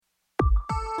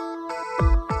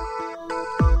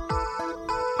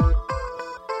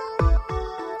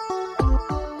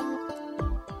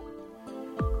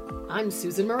I'm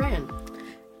Susan Moran.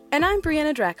 And I'm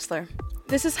Brianna Draxler.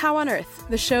 This is How on Earth,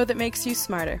 the show that makes you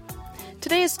smarter.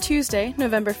 Today is Tuesday,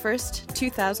 November 1st,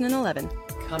 2011.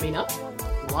 Coming up,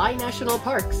 why national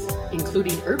parks,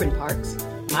 including urban parks,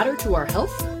 matter to our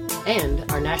health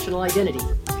and our national identity.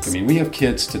 I mean, we have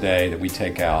kids today that we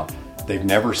take out, they've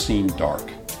never seen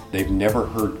dark. They've never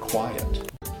heard quiet.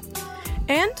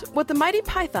 And what the Mighty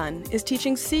Python is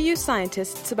teaching CU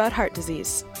scientists about heart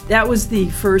disease. That was the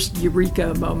first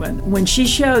eureka moment, when she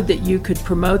showed that you could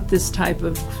promote this type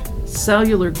of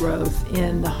cellular growth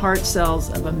in the heart cells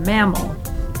of a mammal.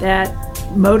 That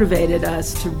motivated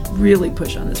us to really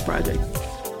push on this project.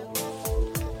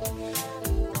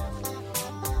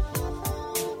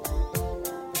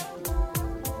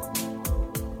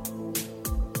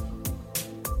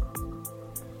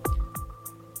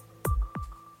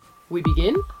 We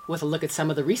begin with a look at some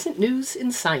of the recent news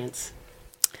in science.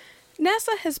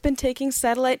 NASA has been taking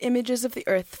satellite images of the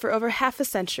Earth for over half a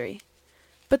century.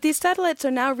 But these satellites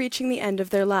are now reaching the end of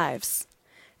their lives.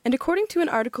 And according to an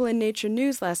article in Nature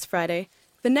News last Friday,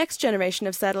 the next generation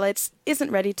of satellites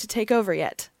isn't ready to take over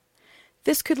yet.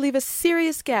 This could leave a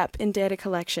serious gap in data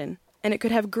collection, and it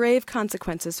could have grave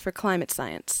consequences for climate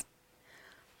science.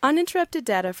 Uninterrupted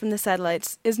data from the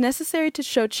satellites is necessary to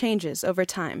show changes over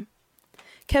time.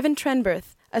 Kevin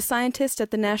Trenberth, a scientist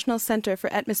at the National Center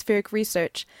for Atmospheric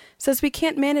Research, says we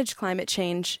can't manage climate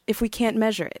change if we can't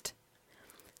measure it.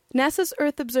 NASA's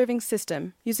Earth Observing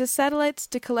System uses satellites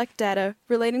to collect data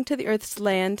relating to the Earth's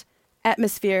land,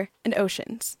 atmosphere, and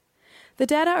oceans. The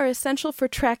data are essential for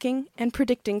tracking and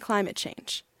predicting climate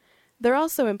change. They're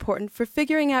also important for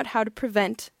figuring out how to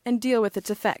prevent and deal with its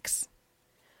effects.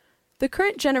 The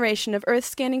current generation of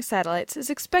Earth-scanning satellites is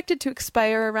expected to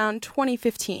expire around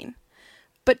 2015.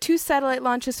 But 2 satellite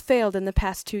launches failed in the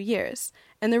past 2 years,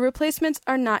 and the replacements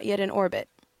are not yet in orbit.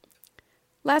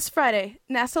 Last Friday,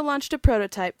 NASA launched a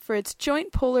prototype for its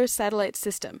Joint Polar Satellite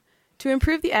System to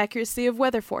improve the accuracy of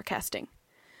weather forecasting.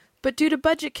 But due to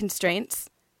budget constraints,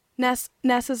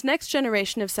 NASA's next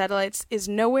generation of satellites is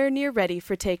nowhere near ready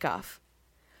for takeoff.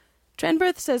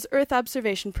 Trenberth says Earth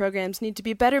observation programs need to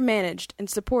be better managed and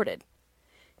supported.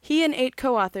 He and 8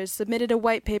 co-authors submitted a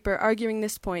white paper arguing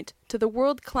this point to the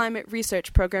World Climate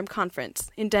Research Program Conference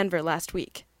in Denver last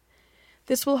week.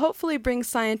 This will hopefully bring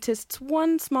scientists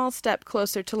one small step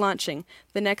closer to launching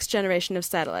the next generation of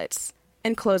satellites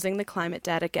and closing the climate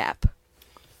data gap.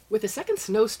 With a second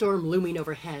snowstorm looming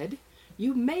overhead,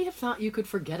 you may have thought you could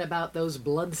forget about those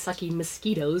blood-sucking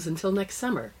mosquitoes until next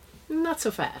summer. Not so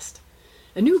fast.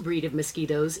 A new breed of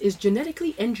mosquitoes is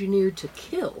genetically engineered to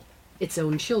kill its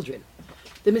own children.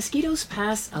 The mosquitoes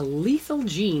pass a lethal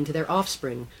gene to their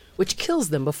offspring, which kills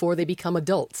them before they become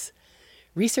adults.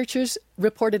 Researchers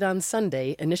reported on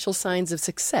Sunday initial signs of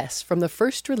success from the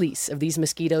first release of these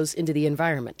mosquitoes into the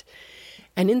environment,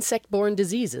 and insect-borne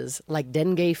diseases like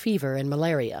dengue fever and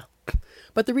malaria.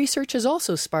 But the research has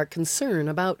also sparked concern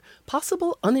about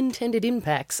possible unintended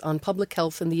impacts on public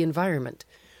health and the environment.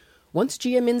 Once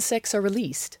GM insects are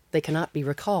released, they cannot be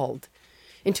recalled.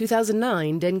 In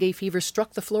 2009, dengue fever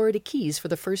struck the Florida Keys for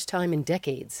the first time in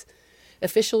decades.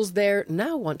 Officials there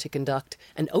now want to conduct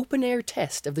an open-air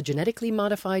test of the genetically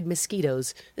modified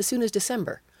mosquitoes as soon as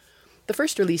December. The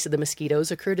first release of the mosquitoes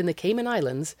occurred in the Cayman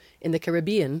Islands in the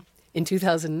Caribbean in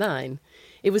 2009.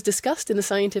 It was discussed in a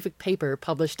scientific paper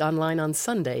published online on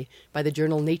Sunday by the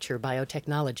journal Nature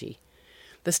Biotechnology.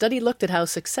 The study looked at how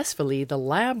successfully the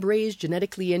lab-raised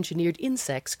genetically engineered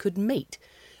insects could mate.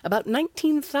 About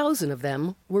 19,000 of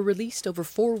them were released over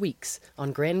 4 weeks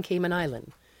on Grand Cayman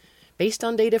Island. Based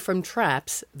on data from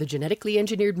traps, the genetically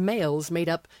engineered males made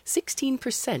up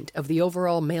 16% of the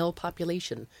overall male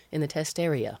population in the test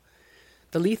area.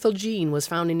 The lethal gene was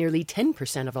found in nearly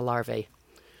 10% of the larvae.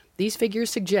 These figures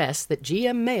suggest that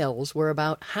GM males were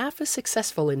about half as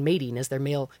successful in mating as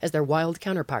their wild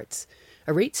counterparts,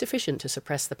 a rate sufficient to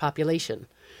suppress the population.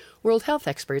 World health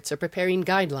experts are preparing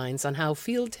guidelines on how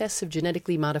field tests of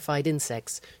genetically modified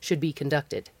insects should be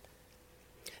conducted.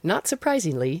 Not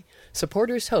surprisingly,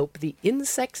 supporters hope the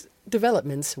insect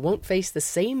developments won't face the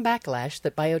same backlash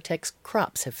that biotech's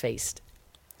crops have faced.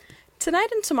 Tonight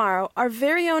and tomorrow, our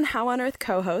very own How on Earth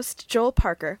co-host, Joel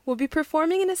Parker, will be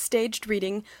performing in a staged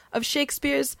reading of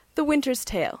Shakespeare's The Winter's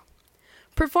Tale.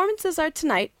 Performances are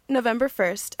tonight, November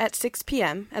 1st, at 6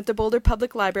 p.m. at the Boulder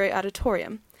Public Library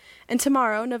Auditorium, and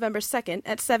tomorrow, November 2nd,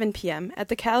 at 7 p.m. at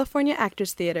the California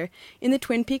Actors Theater in the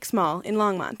Twin Peaks Mall in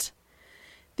Longmont.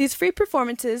 These free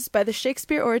performances by the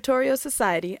Shakespeare Oratorio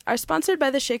Society are sponsored by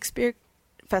the Shakespeare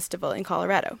Festival in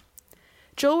Colorado.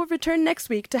 Joel will return next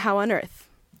week to How on Earth,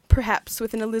 perhaps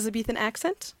with an Elizabethan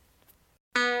accent?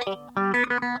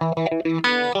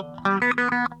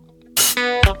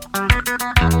 You're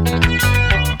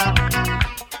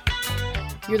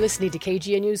listening to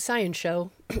KGNU's Science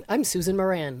Show. I'm Susan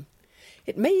Moran.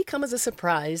 It may come as a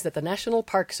surprise that the National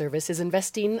Park Service is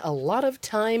investing a lot of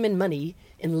time and money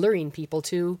in luring people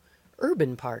to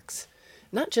urban parks.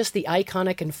 Not just the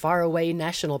iconic and faraway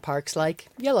national parks like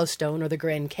Yellowstone or the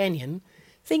Grand Canyon.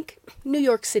 Think New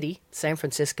York City, San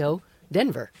Francisco,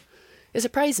 Denver. It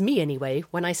surprised me anyway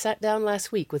when I sat down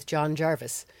last week with John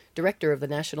Jarvis, director of the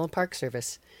National Park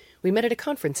Service. We met at a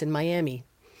conference in Miami.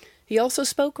 He also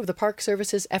spoke of the Park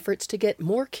Service's efforts to get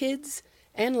more kids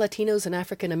and Latinos and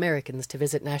African Americans to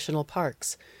visit national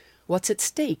parks. What's at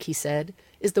stake, he said,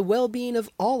 is the well-being of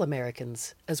all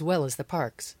Americans, as well as the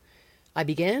parks. I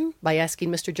began by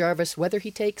asking Mr. Jarvis whether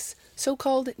he takes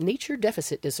so-called nature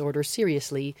deficit disorder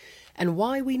seriously and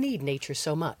why we need nature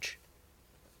so much.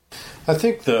 I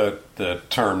think the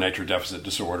term nature deficit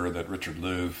disorder that Richard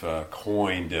Louv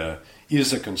coined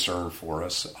is a concern for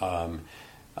us.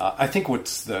 I think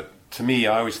to me,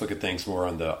 I always look at things more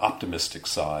on the optimistic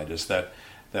side, is that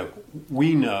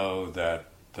we know that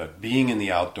being in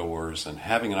the outdoors and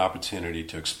having an opportunity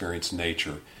to experience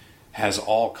nature has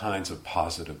all kinds of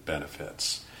positive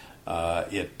benefits.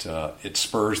 It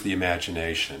spurs the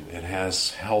imagination. It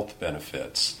has health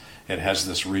benefits. It has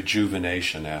this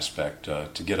rejuvenation aspect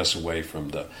to get us away from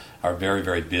our very,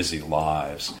 very busy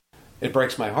lives. It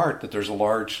breaks my heart that there's a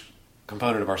large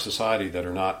component of our society that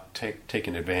are not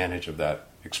taking advantage of that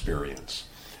experience.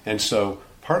 And so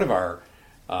part of our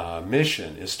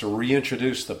mission is to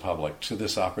reintroduce the public to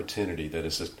this opportunity that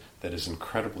is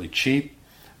incredibly cheap,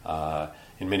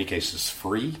 in many cases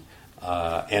free,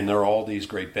 and there are all these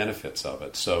great benefits of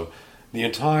it. So the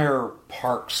entire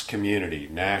parks community,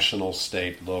 national,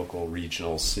 state, local,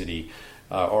 regional, city,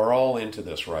 are all into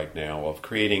this right now of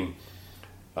creating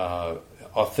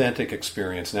authentic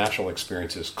experience, natural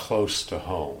experiences close to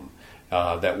home.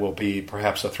 That will be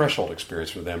perhaps a threshold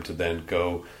experience for them to then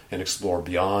go and explore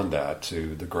beyond that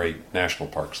to the great national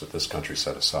parks that this country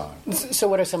set aside. So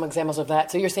what are some examples of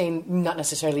that? So you're saying not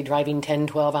necessarily driving 10,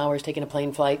 12 hours, taking a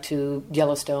plane flight to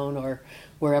Yellowstone or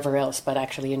wherever else, but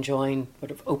actually enjoying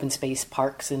sort of open space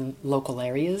parks in local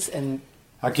areas? And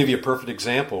I'll give you a perfect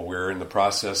example. We're in the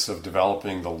process of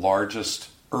developing the largest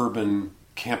urban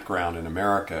campground in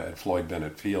America at Floyd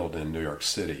Bennett Field in New York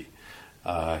City.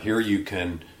 Here you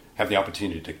can have the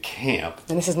opportunity to camp.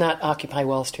 And this is not Occupy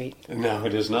Wall Street. No,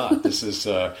 it is not. This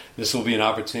will be an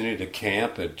opportunity to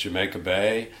camp at Jamaica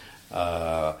Bay,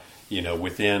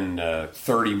 within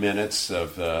 30 minutes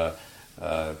of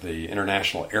the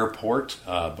international airport,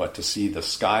 but to see the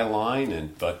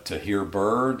skyline but to hear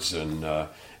birds and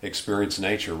experience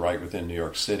nature right within New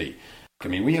York City. I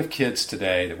mean, we have kids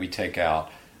today that we take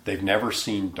out. They've never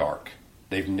seen dark.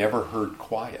 They've never heard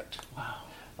quiet.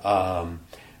 Wow.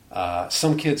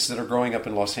 Some kids that are growing up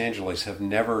in Los Angeles have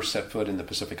never set foot in the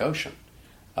Pacific Ocean,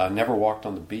 never walked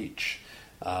on the beach,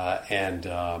 and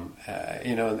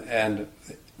the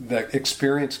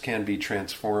experience can be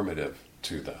transformative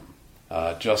to them,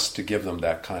 just to give them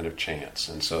that kind of chance.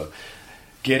 And so,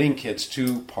 getting kids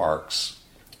to parks,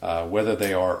 whether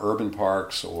they are urban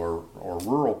parks or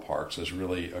rural parks, is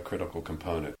really a critical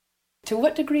component. To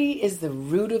what degree is the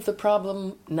root of the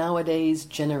problem nowadays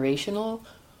generational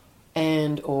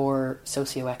and or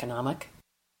socioeconomic?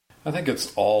 I think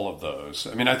it's all of those.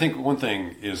 I mean, I think one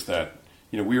thing is that,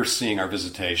 we are seeing our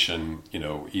visitation,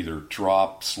 either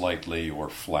drop slightly or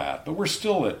flat, but we're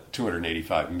still at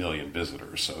 285 million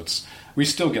visitors. So we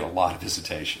still get a lot of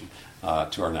visitation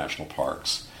to our national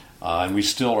parks. And we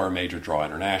still are a major draw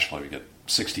internationally. We get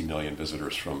 60 million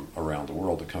visitors from around the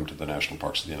world that come to the national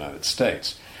parks of the United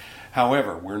States.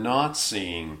 However, we're not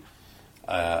seeing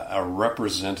a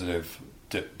representative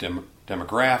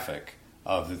demographic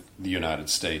of the United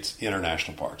States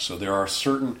international parks. So there are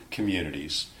certain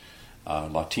communities,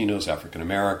 Latinos, African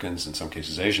Americans, in some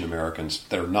cases Asian Americans,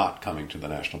 that are not coming to the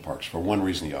national parks for one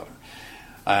reason or the other.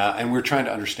 And we're trying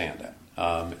to understand that.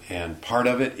 And part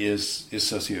of it is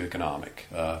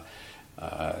socioeconomic.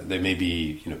 They may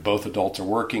be, both adults are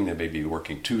working, they may be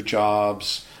working two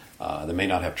jobs, they may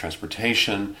not have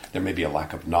transportation, there may be a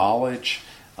lack of knowledge,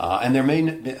 and there may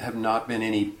have not been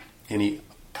any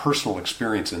personal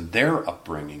experience in their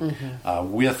upbringing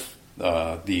with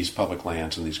these public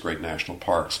lands and these great national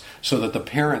parks, so that the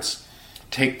parents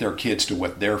take their kids to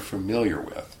what they're familiar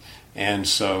with. And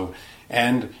so,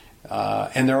 and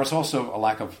there is also a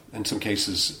lack of, in some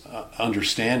cases,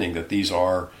 understanding that these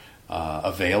are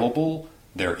available,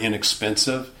 they're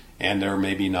inexpensive, and there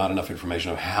may be not enough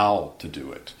information of how to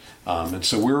do it. And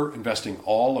so we're investing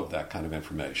all of that kind of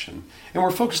information. And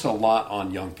we're focused a lot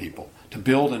on young people to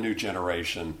build a new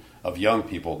generation of young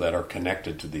people that are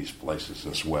connected to these places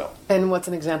as well. And what's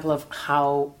an example of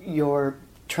how you're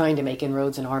trying to make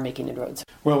inroads and are making inroads?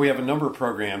 Well, we have a number of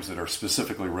programs that are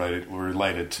specifically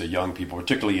related to young people,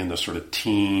 particularly in the sort of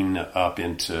teen up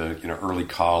into early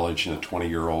college,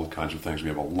 20-year-old kinds of things. We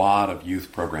have a lot of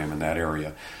youth program in that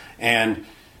area. And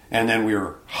then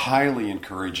we're highly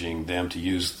encouraging them to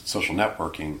use social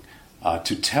networking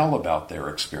to tell about their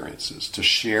experiences, to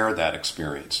share that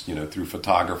experience, through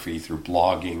photography, through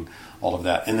blogging, all of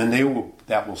that. And then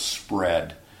that will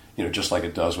spread, just like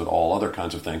it does with all other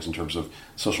kinds of things in terms of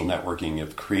social networking,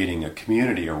 of creating a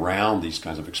community around these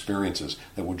kinds of experiences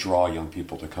that will draw young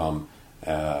people to come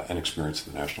and experience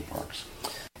the national parks.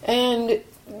 And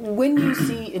when you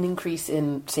see an increase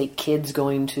in, say, kids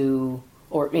going to,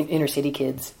 or in inner city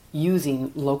kids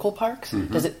using local parks,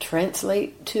 does it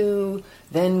translate to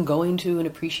then going to and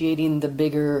appreciating the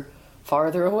bigger,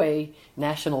 farther away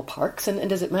national parks? And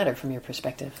does it matter from your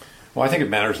perspective? Well, I think it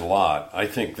matters a lot. I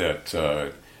think that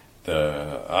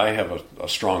I have a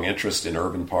strong interest in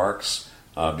urban parks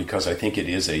because I think it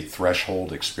is a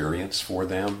threshold experience for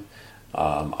them.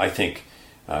 I think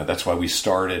that's why we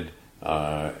started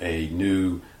a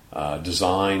new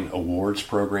design awards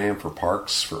program for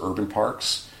parks, for urban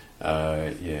parks,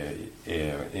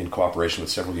 in cooperation with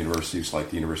several universities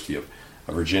like the University of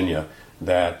Virginia.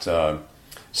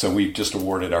 So we just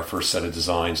awarded our first set of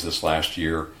designs this last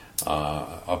year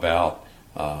about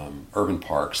urban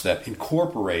parks that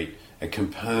incorporate a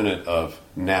component of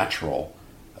natural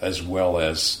as well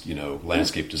as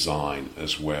landscape design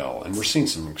as well. And we're seeing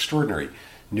some extraordinary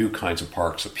new kinds of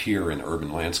parks appear in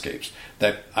urban landscapes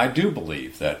that I do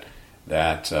believe that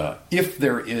if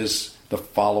there is the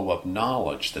follow-up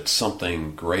knowledge that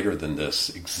something greater than this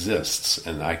exists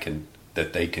and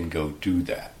that they can go do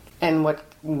that. And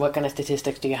what kind of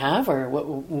statistics do you have, or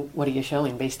what are you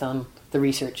showing based on the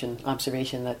research and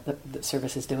observation that the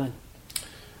service is doing?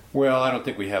 Well, I don't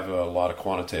think we have a lot of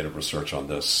quantitative research on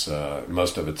this.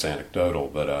 Most of it's anecdotal,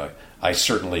 but I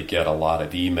certainly get a lot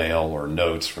of email or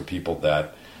notes from people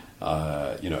that,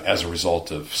 as a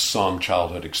result of some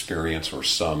childhood experience or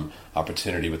some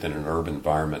opportunity within an urban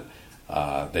environment,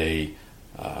 they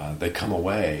come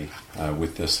away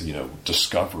with this,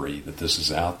 discovery that this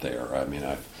is out there. I mean,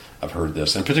 I've heard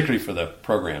this, and particularly for the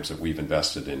programs that we've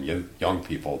invested in young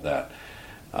people that.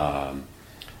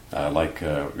 We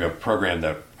have a program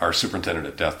that our superintendent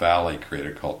at Death Valley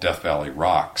created called Death Valley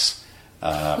Rocks,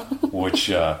 which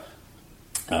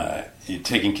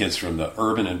taking kids from the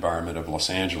urban environment of Los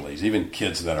Angeles, even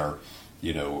kids that are,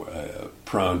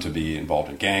 prone to be involved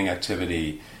in gang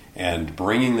activity, and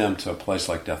bringing them to a place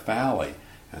like Death Valley,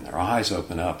 and their eyes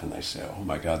open up and they say, "Oh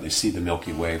my God!" They see the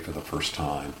Milky Way for the first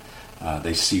time.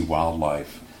 They see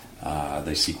wildlife.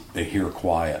 They hear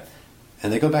quiet,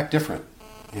 and they go back different.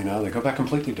 They go back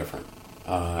completely different.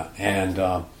 And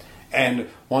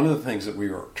one of the things that we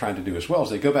were trying to do as well is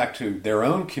they go back to their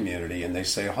own community and they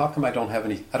say, "How come I don't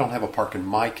have a park in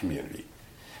my community?"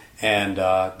 And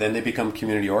then they become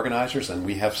community organizers, and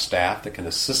we have staff that can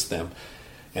assist them.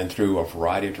 And through a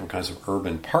variety of different kinds of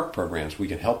urban park programs, we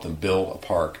can help them build a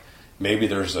park. Maybe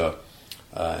there's an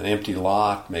empty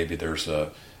lot. Maybe there's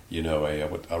a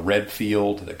red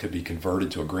field that could be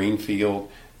converted to a green field.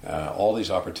 All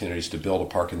these opportunities to build a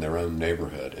park in their own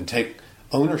neighborhood and take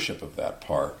ownership of that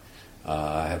park,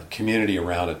 have community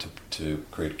around it to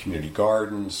create community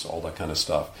gardens, all that kind of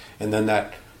stuff, and then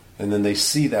they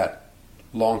see that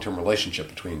long-term relationship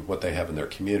between what they have in their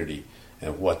community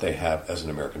and what they have as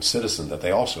an American citizen that they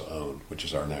also own, which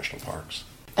is our national parks.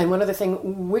 And one other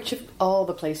thing, which of all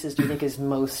the places do you think is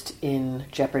most in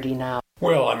jeopardy now?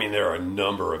 Well, I mean, there are a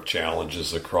number of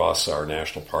challenges across our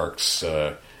national parks.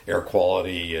 Air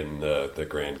quality in the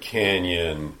Grand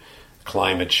Canyon,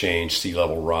 climate change, sea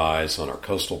level rise on our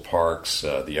coastal parks,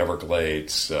 the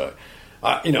Everglades.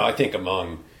 I think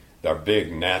among our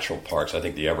big natural parks, I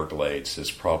think the Everglades is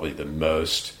probably the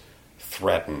most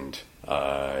threatened.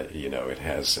 It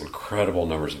has incredible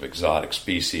numbers of exotic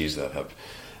species that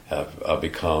have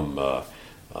become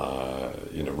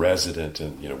resident,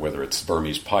 and whether it's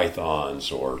Burmese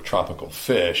pythons or tropical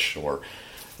fish or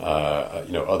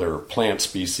other plant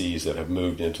species that have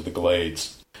moved into the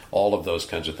glades. All of those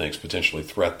kinds of things potentially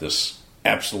threat this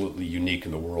absolutely unique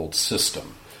in the world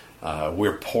system.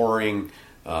 We're pouring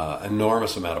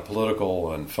enormous amount of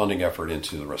political and funding effort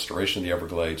into the restoration of the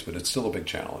Everglades, but it's still a big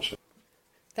challenge.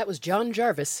 That was John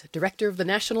Jarvis, Director of the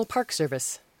National Park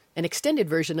Service. An extended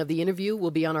version of the interview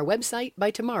will be on our website by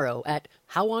tomorrow at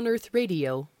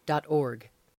howonearthradio.org.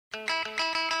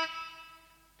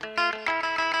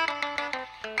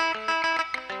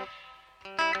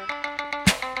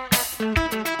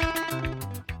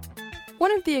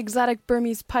 One of the exotic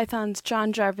Burmese pythons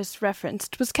John Jarvis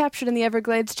referenced was captured in the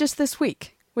Everglades just this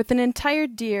week, with an entire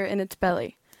deer in its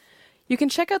belly. You can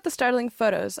check out the startling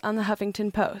photos on the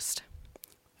Huffington Post.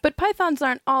 But pythons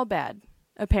aren't all bad,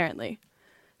 apparently.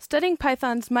 Studying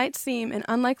pythons might seem an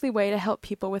unlikely way to help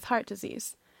people with heart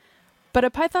disease. But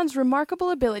a python's remarkable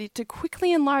ability to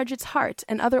quickly enlarge its heart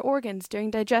and other organs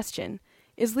during digestion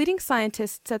is leading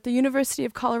scientists at the University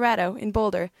of Colorado in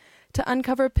Boulder to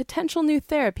uncover potential new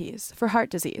therapies for heart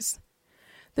disease.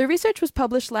 The research was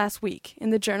published last week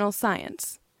in the journal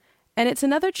Science, and it's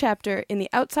another chapter in the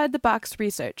outside-the-box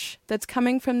research that's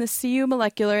coming from the CU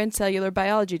Molecular and Cellular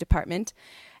Biology Department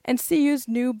and CU's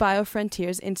new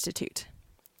BioFrontiers Institute.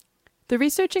 The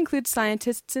research includes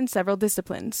scientists in several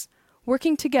disciplines,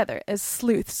 working together as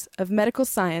sleuths of medical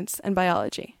science and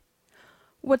biology.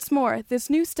 What's more, this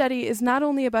new study is not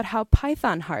only about how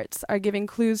python hearts are giving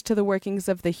clues to the workings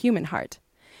of the human heart.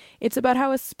 It's about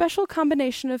how a special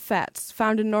combination of fats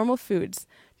found in normal foods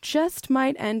just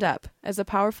might end up as a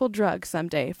powerful drug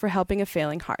someday for helping a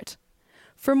failing heart.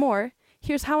 For more,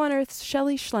 here's How on Earth's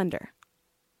Shelley Schlender.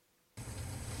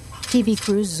 TV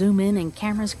crews zoom in and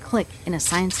cameras click in a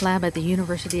science lab at the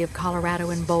University of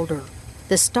Colorado in Boulder.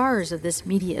 The stars of this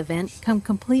media event come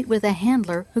complete with a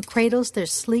handler who cradles their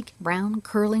sleek, brown,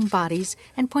 curling bodies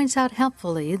and points out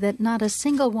helpfully that not a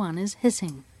single one is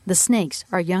hissing. The snakes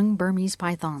are young Burmese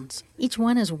pythons. Each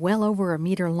one is well over a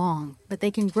meter long, but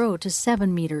they can grow to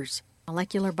 7 meters.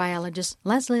 Molecular biologist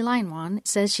Leslie Leinwan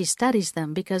says she studies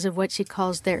them because of what she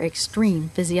calls their extreme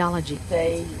physiology.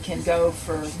 They can go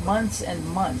for months and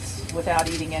months without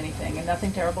eating anything, and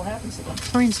nothing terrible happens to them.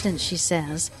 For instance, she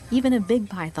says, even a big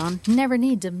python never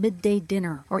needs a midday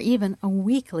dinner or even a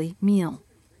weekly meal.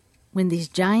 When these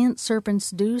giant serpents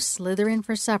do slither in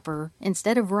for supper,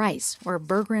 instead of rice or a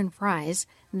burger and fries,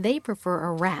 they prefer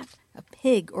a rat, a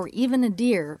pig, or even a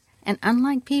deer. And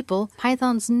unlike people,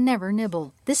 pythons never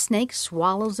nibble. This snake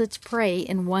swallows its prey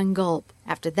in one gulp.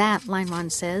 After that,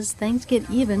 Leinwan says, things get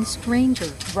even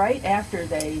stranger. Right after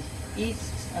they eat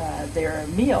their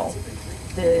meal,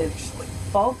 the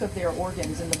bulk of their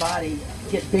organs in the body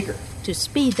get bigger. To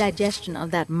speed digestion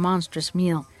of that monstrous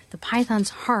meal, the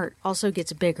python's heart also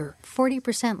gets bigger,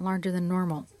 40% larger than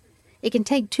normal. It can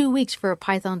take 2 weeks for a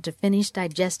python to finish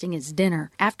digesting its dinner,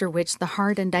 after which the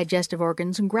heart and digestive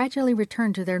organs gradually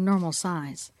return to their normal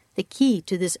size. The key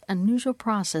to this unusual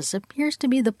process appears to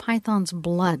be the python's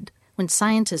blood. When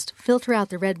scientists filter out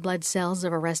the red blood cells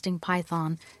of a resting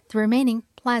python, the remaining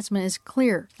plasma is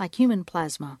clear, like human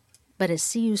plasma. But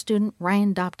as CU student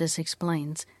Ryan Doptis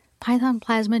explains, python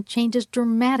plasma changes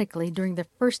dramatically during the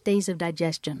first days of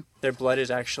digestion. Their blood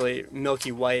is actually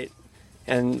milky white,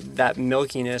 and that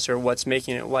milkiness, or what's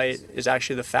making it white, is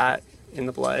actually the fat in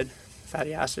the blood,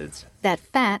 fatty acids. That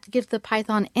fat gives the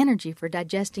python energy for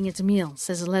digesting its meal,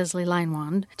 says Leslie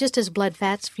Leinwan, just as blood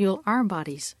fats fuel our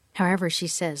bodies. However, she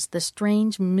says, the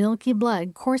strange milky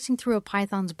blood coursing through a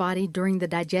python's body during the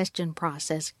digestion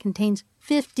process contains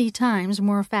 50 times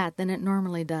more fat than it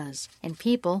normally does. In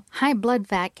people, high blood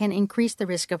fat can increase the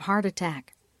risk of heart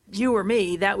attack. You or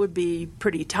me, that would be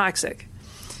pretty toxic.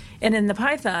 And in the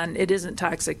python, it isn't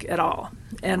toxic at all.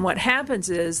 And what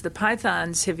happens is the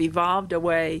pythons have evolved a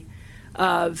way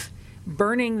of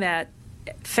burning that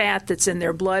fat that's in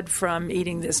their blood from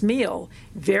eating this meal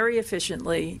very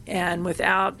efficiently and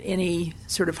without any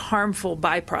sort of harmful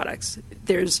byproducts.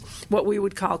 There's what we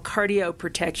would call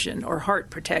cardioprotection or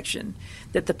heart protection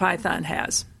that the python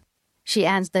has. She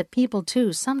adds that people,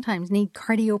 too, sometimes need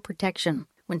cardioprotection.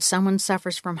 When someone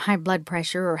suffers from high blood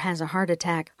pressure or has a heart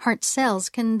attack, heart cells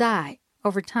can die.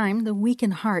 Over time, the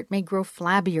weakened heart may grow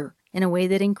flabbier in a way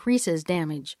that increases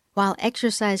damage. While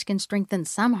exercise can strengthen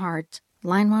some hearts,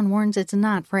 Leinwan warns it's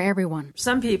not for everyone.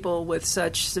 Some people with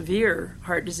such severe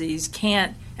heart disease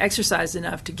can't exercise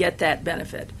enough to get that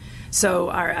benefit.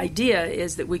 So our idea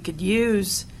is that we could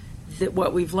use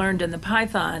what we've learned in the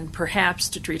python perhaps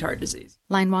to treat heart disease.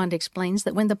 Leinwan explains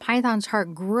that when the python's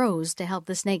heart grows to help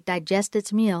the snake digest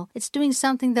its meal, it's doing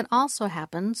something that also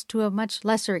happens to a much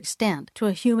lesser extent to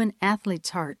a human athlete's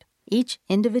heart. Each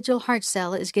individual heart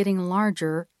cell is getting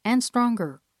larger and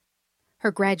stronger.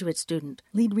 Her graduate student,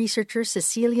 lead researcher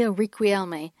Cecilia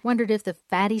Riquelme, wondered if the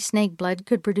fatty snake blood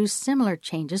could produce similar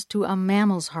changes to a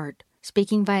mammal's heart.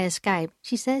 Speaking via Skype,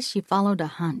 she says she followed a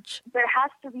hunch. There has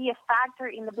to be a factor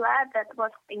in the blood that was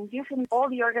inducing all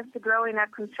the organs to grow in a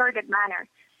concerted manner.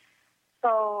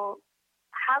 So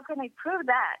how can I prove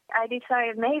that? I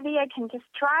decided maybe I can just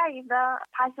try the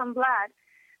python blood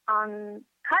on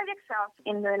cardiac cells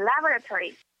in the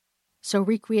laboratory. So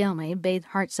Riquelme bathed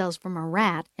heart cells from a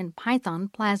rat in python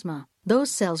plasma. Those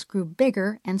cells grew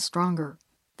bigger and stronger.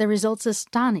 The results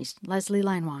astonished Leslie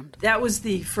Leinwand. That was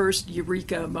the first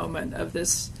eureka moment of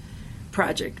this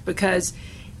project, because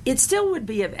it still would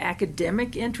be of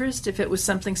academic interest if it was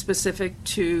something specific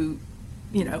to,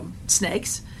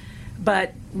 snakes.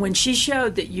 But when she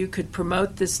showed that you could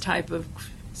promote this type of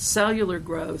cellular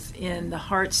growth in the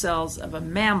heart cells of a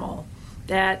mammal,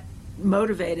 that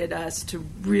motivated us to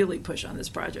really push on this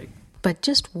project. But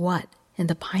just what in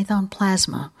the python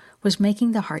plasma was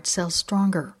making the heart cells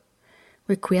stronger?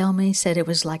 Riquelme said it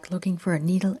was like looking for a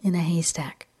needle in a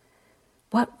haystack.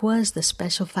 What was the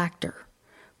special factor?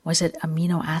 Was it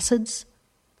amino acids,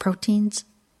 proteins,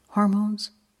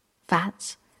 hormones,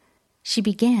 fats? She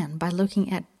began by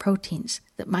looking at proteins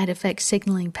that might affect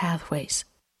signaling pathways.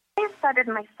 I started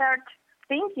my search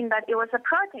thinking that it was a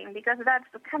protein, because that's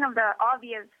kind of the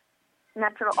obvious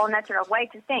natural way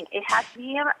to think. It has to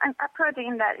be a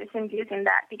protein that is inducing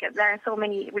that, because there are so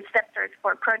many receptors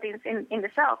for proteins in the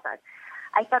cells that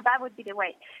I thought that would be the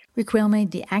way. Riquelme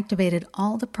deactivated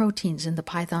all the proteins in the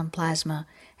python plasma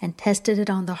and tested it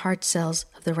on the heart cells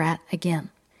of the rat again.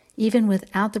 Even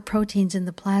without the proteins in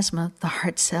the plasma, the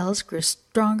heart cells grew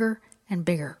stronger and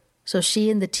bigger. So she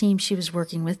and the team she was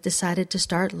working with decided to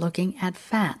start looking at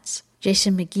fats.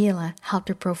 Jason McGila helped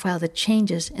her profile the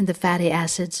changes in the fatty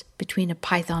acids between a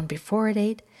python before it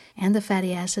ate and the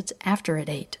fatty acids after it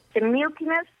ate. The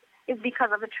milkiness is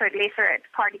because of the triglyceride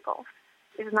particles.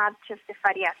 It's not just the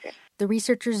fatty acid. The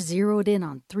researchers zeroed in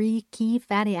on 3 key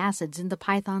fatty acids in the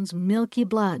python's milky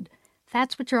blood,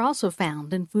 fats which are also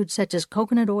found in foods such as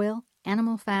coconut oil,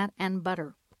 animal fat, and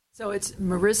butter. So it's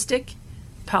myristic,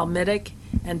 palmitic,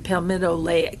 and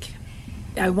palmitoleic.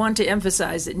 I want to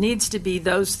emphasize it needs to be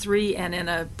those 3 and in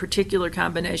a particular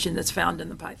combination that's found in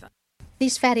the python.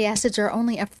 These fatty acids are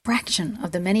only a fraction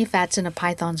of the many fats in a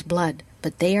python's blood,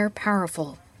 but they are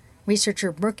powerful.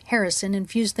 Researcher Brooke Harrison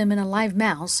infused them in a live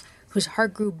mouse whose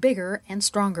heart grew bigger and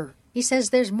stronger. He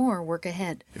says there's more work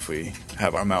ahead. If we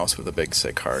have our mouse with a big,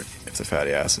 sick heart, if the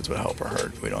fatty acids would help our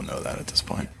heart, we don't know that at this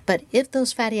point. But if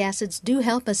those fatty acids do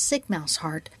help a sick mouse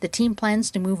heart, the team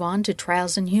plans to move on to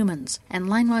trials in humans. And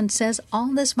Leinwand says all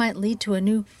this might lead to a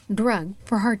new drug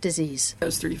for heart disease.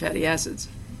 Those 3 fatty acids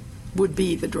would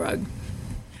be the drug.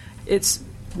 It's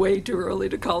way too early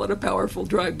to call it a powerful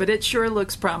drug, but it sure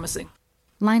looks promising.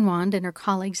 Leinwand and her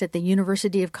colleagues at the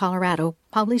University of Colorado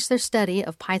published their study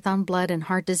of python blood and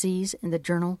heart disease in the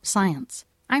journal Science.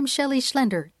 I'm Shelley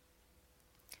Schlender.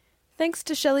 Thanks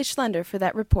to Shelley Schlender for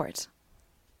that report.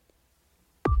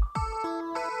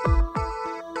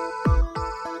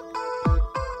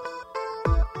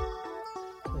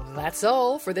 That's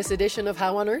all for this edition of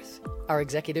How on Earth. Our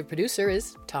executive producer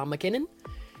is Tom McKinnon.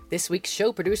 This week's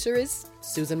show producer is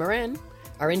Susan Moran.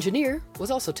 Our engineer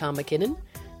was also Tom McKinnon,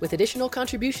 with additional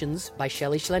contributions by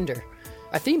Shelley Schlender.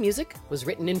 Our theme music was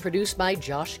written and produced by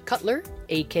Josh Cutler,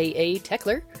 a.k.a.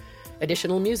 Techler.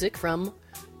 Additional music from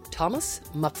Thomas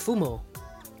Mapfumo.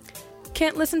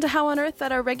 Can't listen to How on Earth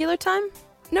at our regular time?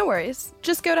 No worries.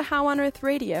 Just go to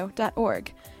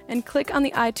howonearthradio.org and click on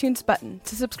the iTunes button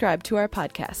to subscribe to our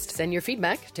podcast. Send your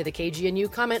feedback to the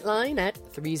KGNU comment line at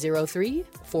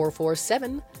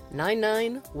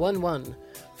 303-447-9911.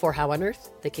 For How on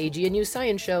Earth, the KGNU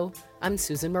Science Show, I'm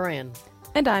Susan Moran.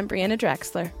 And I'm Brianna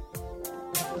Draxler.